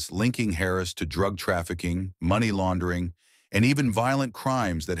evidence linking Harris to drug trafficking, money laundering, and even violent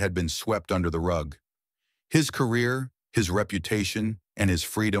crimes that had been swept under the rug. His career, his reputation, and his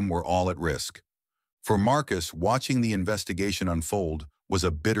freedom were all at risk. For Marcus, watching the investigation unfold was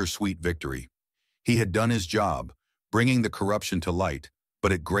a bittersweet victory. He had done his job, bringing the corruption to light,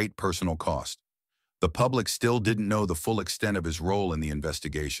 but at great personal cost. The public still didn't know the full extent of his role in the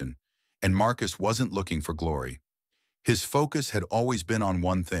investigation, and Marcus wasn't looking for glory. His focus had always been on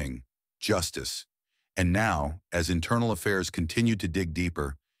one thing: justice. And now, as internal affairs continued to dig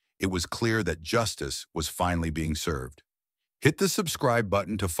deeper, it was clear that justice was finally being served. Hit the subscribe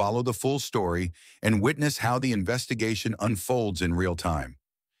button to follow the full story and witness how the investigation unfolds in real time.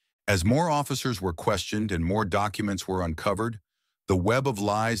 As more officers were questioned and more documents were uncovered, the web of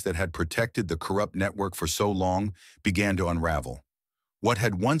lies that had protected the corrupt network for so long began to unravel. What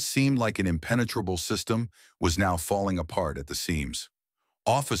had once seemed like an impenetrable system was now falling apart at the seams.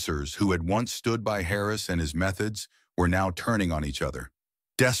 Officers who had once stood by Harris and his methods were now turning on each other,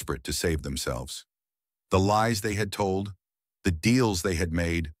 desperate to save themselves. The lies they had told, the deals they had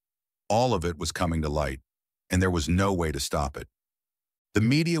made, all of it was coming to light, and there was no way to stop it. The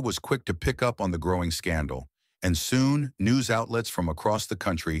media was quick to pick up on the growing scandal, and soon news outlets from across the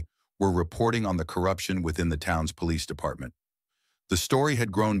country were reporting on the corruption within the town's police department. The story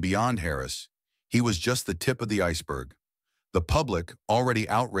had grown beyond Harris. He was just the tip of the iceberg. The public, already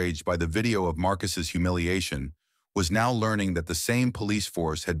outraged by the video of Marcus's humiliation, was now learning that the same police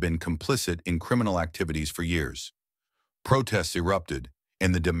force had been complicit in criminal activities for years. Protests erupted,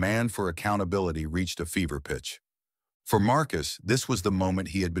 and the demand for accountability reached a fever pitch. For Marcus, this was the moment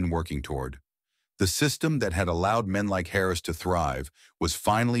he had been working toward. The system that had allowed men like Harris to thrive was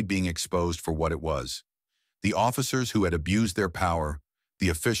finally being exposed for what it was. The officers who had abused their power, the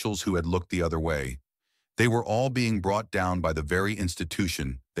officials who had looked the other way, they were all being brought down by the very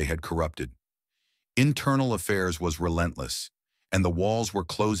institution they had corrupted. Internal affairs was relentless, and the walls were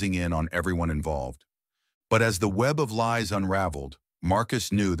closing in on everyone involved. But as the web of lies unraveled,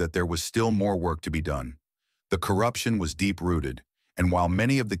 Marcus knew that there was still more work to be done. The corruption was deep-rooted, and while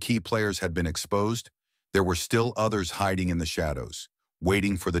many of the key players had been exposed, there were still others hiding in the shadows,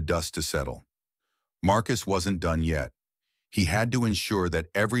 waiting for the dust to settle. Marcus wasn't done yet. He had to ensure that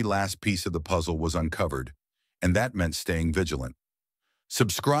every last piece of the puzzle was uncovered, and that meant staying vigilant.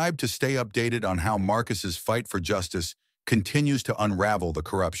 Subscribe to stay updated on how Marcus's fight for justice continues to unravel the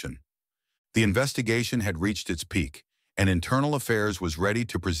corruption. The investigation had reached its peak, and Internal Affairs was ready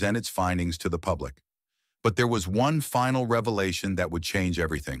to present its findings to the public. But there was one final revelation that would change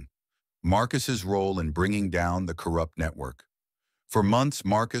everything: Marcus's role in bringing down the corrupt network. For months,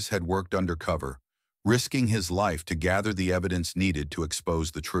 Marcus had worked undercover, risking his life to gather the evidence needed to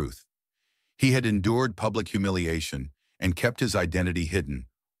expose the truth. He had endured public humiliation and kept his identity hidden,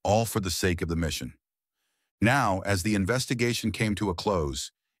 all for the sake of the mission. Now, as the investigation came to a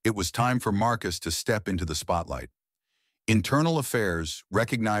close, it was time for Marcus to step into the spotlight. Internal Affairs,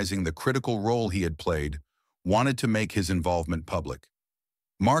 recognizing the critical role he had played, wanted to make his involvement public.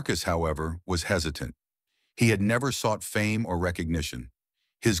 Marcus, however, was hesitant. He had never sought fame or recognition.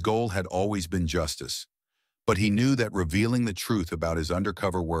 His goal had always been justice. But he knew that revealing the truth about his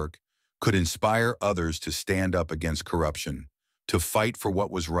undercover work could inspire others to stand up against corruption, to fight for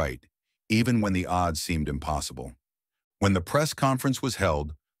what was right, even when the odds seemed impossible. When the press conference was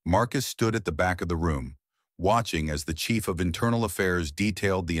held, Marcus stood at the back of the room, watching as the chief of Internal Affairs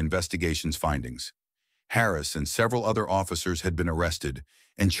detailed the investigation's findings. Harris and several other officers had been arrested,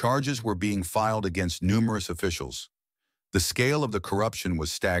 and charges were being filed against numerous officials. The scale of the corruption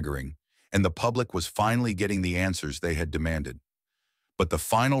was staggering, and the public was finally getting the answers they had demanded. But the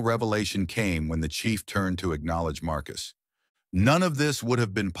final revelation came when the chief turned to acknowledge Marcus. "None of this would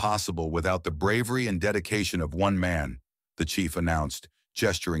have been possible without the bravery and dedication of one man," the chief announced,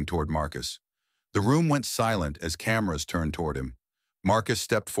 gesturing toward Marcus. The room went silent as cameras turned toward him. Marcus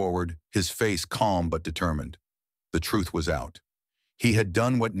stepped forward, his face calm but determined. The truth was out. He had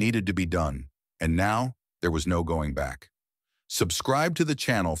done what needed to be done, and now there was no going back. Subscribe to the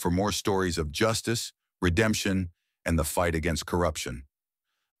channel for more stories of justice, redemption, and the fight against corruption.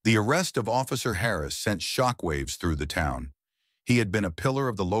 The arrest of Officer Harris sent shockwaves through the town. He had been a pillar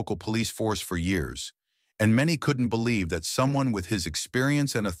of the local police force for years, and many couldn't believe that someone with his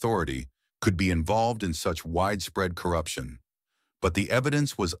experience and authority could be involved in such widespread corruption. But the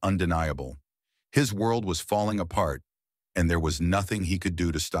evidence was undeniable. His world was falling apart, and there was nothing he could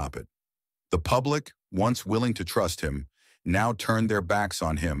do to stop it. The public, once willing to trust him, now turned their backs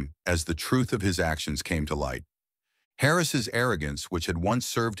on him as the truth of his actions came to light. Harris's arrogance, which had once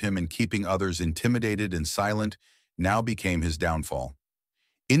served him in keeping others intimidated and silent, now became his downfall.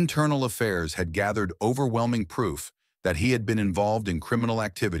 Internal Affairs had gathered overwhelming proof that he had been involved in criminal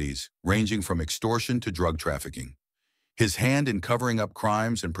activities ranging from extortion to drug trafficking. His hand in covering up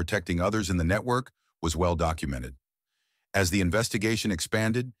crimes and protecting others in the network was well documented. As the investigation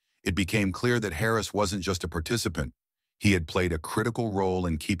expanded, it became clear that Harris wasn't just a participant. He had played a critical role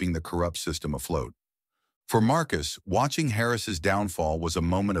in keeping the corrupt system afloat. For Marcus, watching Harris's downfall was a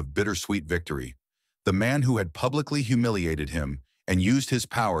moment of bittersweet victory. The man who had publicly humiliated him and used his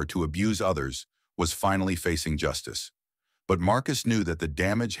power to abuse others was finally facing justice. But Marcus knew that the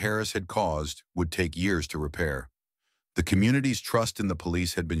damage Harris had caused would take years to repair. The community's trust in the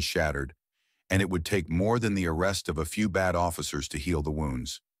police had been shattered, and it would take more than the arrest of a few bad officers to heal the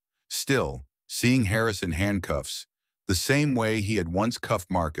wounds. Still, seeing Harris in handcuffs, the same way he had once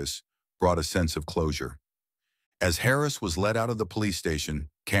cuffed Marcus, brought a sense of closure. As Harris was led out of the police station,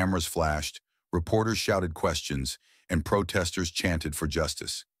 cameras flashed, reporters shouted questions, and protesters chanted for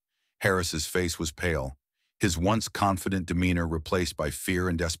justice. Harris's face was pale, his once confident demeanor replaced by fear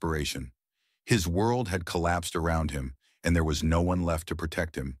and desperation. His world had collapsed around him, and there was no one left to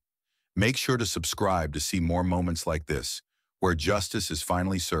protect him. Make sure to subscribe to see more moments like this, where justice is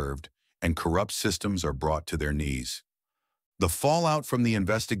finally served and corrupt systems are brought to their knees. The fallout from the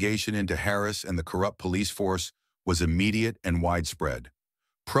investigation into Harris and the corrupt police force was immediate and widespread.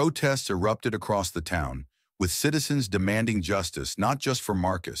 Protests erupted across the town, with citizens demanding justice not just for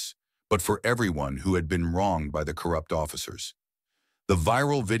Marcus, but for everyone who had been wronged by the corrupt officers. The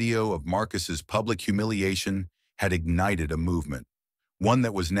viral video of Marcus's public humiliation had ignited a movement, one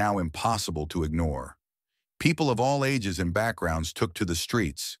that was now impossible to ignore. People of all ages and backgrounds took to the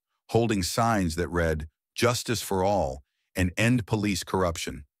streets, holding signs that read, "Justice for all," and "End police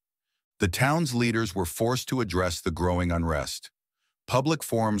corruption." The town's leaders were forced to address the growing unrest. Public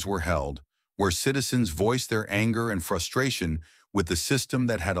forums were held, where citizens voiced their anger and frustration with the system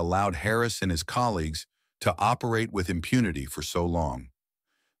that had allowed Harris and his colleagues to operate with impunity for so long.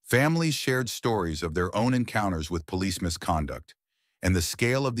 Families shared stories of their own encounters with police misconduct, and the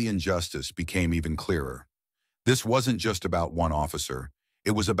scale of the injustice became even clearer. This wasn't just about one officer,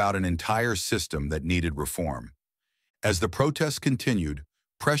 it was about an entire system that needed reform. As the protests continued,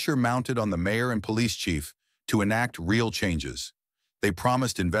 pressure mounted on the mayor and police chief to enact real changes. They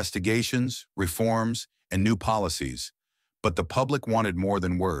promised investigations, reforms, and new policies, but the public wanted more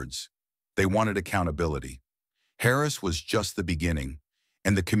than words. They wanted accountability. Harris was just the beginning,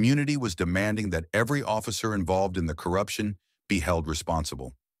 and the community was demanding that every officer involved in the corruption be held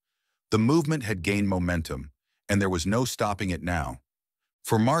responsible. The movement had gained momentum, and there was no stopping it now.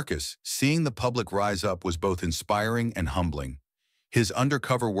 For Marcus, seeing the public rise up was both inspiring and humbling. His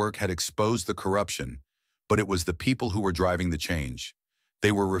undercover work had exposed the corruption, but it was the people who were driving the change.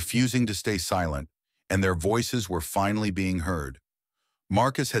 They were refusing to stay silent, and their voices were finally being heard.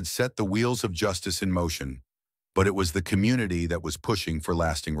 Marcus had set the wheels of justice in motion, but it was the community that was pushing for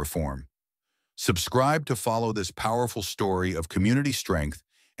lasting reform. Subscribe to follow this powerful story of community strength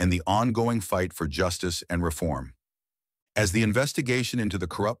and the ongoing fight for justice and reform. As the investigation into the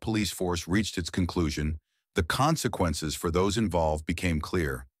corrupt police force reached its conclusion, the consequences for those involved became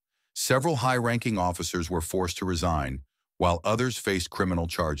clear. Several high-ranking officers were forced to resign, while others faced criminal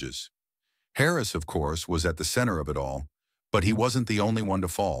charges. Harris, of course, was at the center of it all, but he wasn't the only one to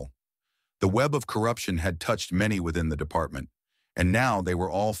fall. The web of corruption had touched many within the department, and now they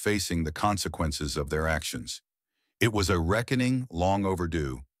were all facing the consequences of their actions. It was a reckoning long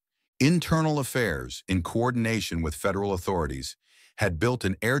overdue. Internal Affairs, in coordination with federal authorities, had built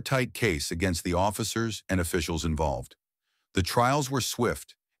an airtight case against the officers and officials involved. The trials were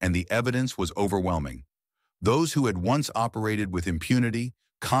swift, and the evidence was overwhelming. Those who had once operated with impunity,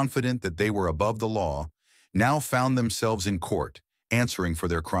 confident that they were above the law, now found themselves in court, answering for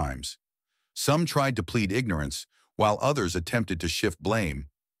their crimes. Some tried to plead ignorance, while others attempted to shift blame,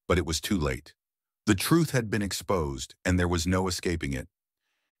 but it was too late. The truth had been exposed, and there was no escaping it.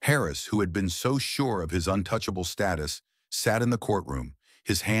 Harris, who had been so sure of his untouchable status, sat in the courtroom,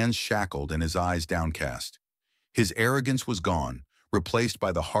 his hands shackled and his eyes downcast. His arrogance was gone, replaced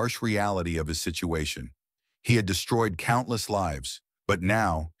by the harsh reality of his situation. He had destroyed countless lives, but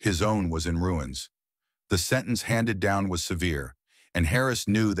now his own was in ruins. The sentence handed down was severe, and Harris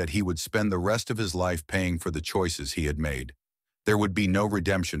knew that he would spend the rest of his life paying for the choices he had made. There would be no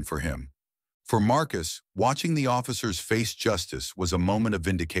redemption for him. For Marcus, watching the officers face justice was a moment of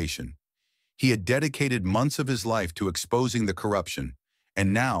vindication. He had dedicated months of his life to exposing the corruption,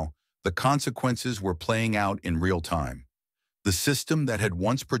 and now the consequences were playing out in real time. The system that had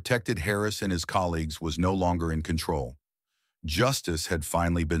once protected Harris and his colleagues was no longer in control. Justice had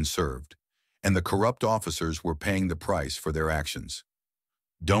finally been served, and the corrupt officers were paying the price for their actions.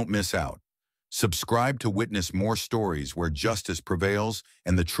 Don't miss out. Subscribe to witness more stories where justice prevails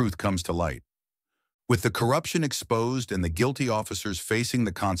and the truth comes to light. With the corruption exposed and the guilty officers facing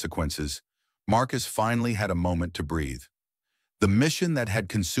the consequences, Marcus finally had a moment to breathe. The mission that had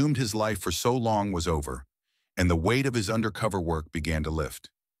consumed his life for so long was over, and the weight of his undercover work began to lift.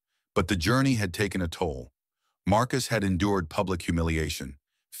 But the journey had taken a toll. Marcus had endured public humiliation,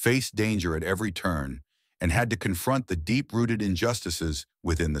 faced danger at every turn, and had to confront the deep-rooted injustices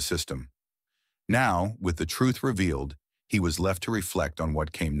within the system. Now, with the truth revealed, he was left to reflect on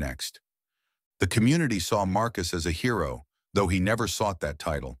what came next. The community saw Marcus as a hero, though he never sought that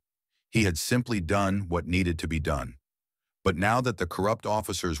title. He had simply done what needed to be done. But now that the corrupt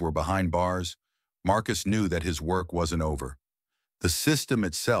officers were behind bars, Marcus knew that his work wasn't over. The system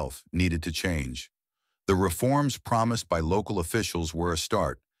itself needed to change. The reforms promised by local officials were a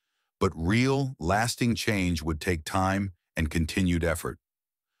start, but real, lasting change would take time and continued effort.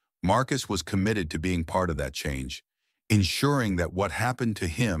 Marcus was committed to being part of that change, ensuring that what happened to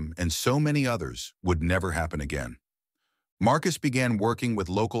him and so many others would never happen again. Marcus began working with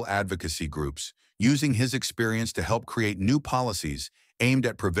local advocacy groups, using his experience to help create new policies aimed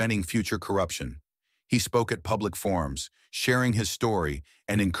at preventing future corruption. He spoke at public forums, sharing his story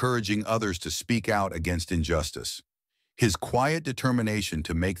and encouraging others to speak out against injustice. His quiet determination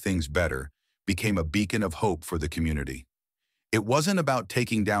to make things better became a beacon of hope for the community. It wasn't about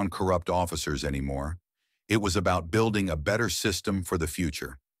taking down corrupt officers anymore. It was about building a better system for the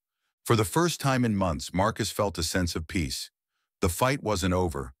future. For the first time in months, Marcus felt a sense of peace. The fight wasn't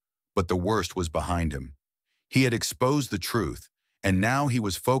over, but the worst was behind him. He had exposed the truth, and now he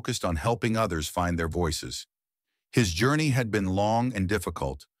was focused on helping others find their voices. His journey had been long and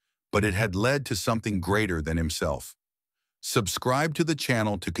difficult, but it had led to something greater than himself. Subscribe to the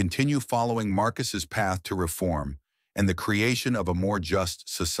channel to continue following Marcus's path to reform and the creation of a more just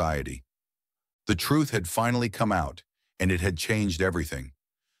society. The truth had finally come out, and it had changed everything.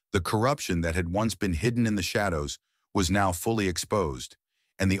 The corruption that had once been hidden in the shadows was now fully exposed,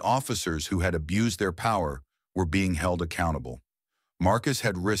 and the officers who had abused their power were being held accountable. Marcus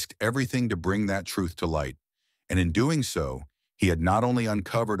had risked everything to bring that truth to light, and in doing so, he had not only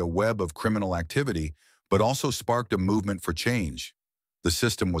uncovered a web of criminal activity, but also sparked a movement for change. The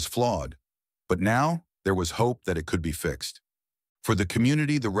system was flawed, but now there was hope that it could be fixed. For the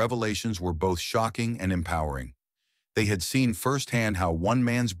community, the revelations were both shocking and empowering. They had seen firsthand how one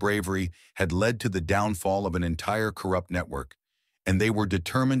man's bravery had led to the downfall of an entire corrupt network, and they were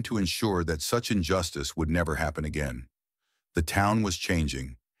determined to ensure that such injustice would never happen again. The town was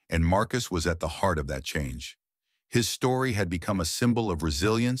changing, and Marcus was at the heart of that change. His story had become a symbol of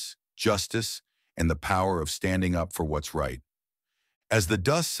resilience, justice, and the power of standing up for what's right. As the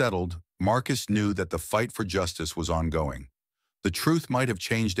dust settled, Marcus knew that the fight for justice was ongoing. The truth might have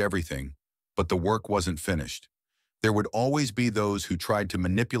changed everything, but the work wasn't finished. There would always be those who tried to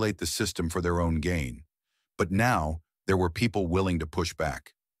manipulate the system for their own gain. But now, there were people willing to push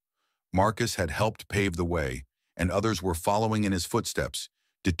back. Marcus had helped pave the way, and others were following in his footsteps,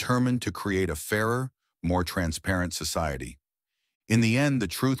 determined to create a fairer, more transparent society. In the end, the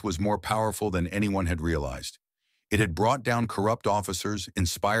truth was more powerful than anyone had realized. It had brought down corrupt officers,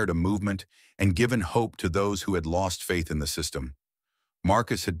 inspired a movement, and given hope to those who had lost faith in the system.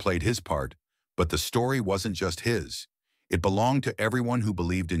 Marcus had played his part, but the story wasn't just his. It belonged to everyone who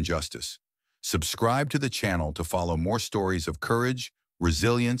believed in justice. Subscribe to the channel to follow more stories of courage,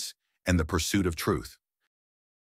 resilience, and the pursuit of truth.